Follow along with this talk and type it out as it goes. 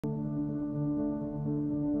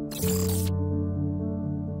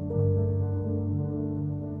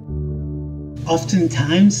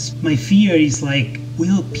Oftentimes, my fear is like,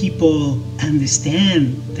 will people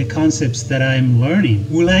understand the concepts that I'm learning?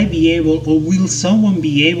 Will I be able, or will someone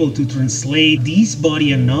be able to translate this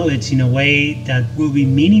body of knowledge in a way that will be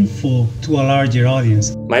meaningful to a larger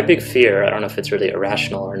audience? My big fear, I don't know if it's really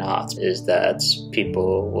irrational or not, is that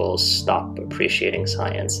people will stop appreciating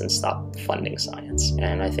science and stop funding science.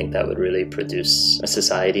 And I think that would really produce a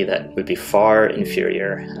society that would be far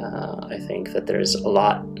inferior. I think that there's a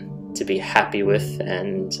lot to be happy with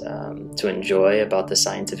and to enjoy about the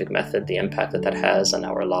scientific method, the impact that that has on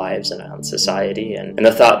our lives and on society, and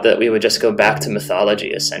the thought that we would just go back to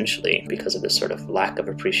mythology essentially because of this sort of lack of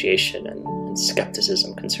appreciation and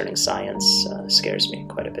skepticism concerning science scares me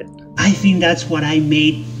quite a bit. I think that's what I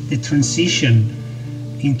made the transition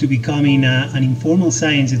into becoming an informal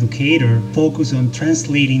science educator, focused on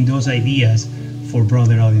translating those ideas for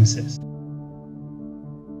broader audiences.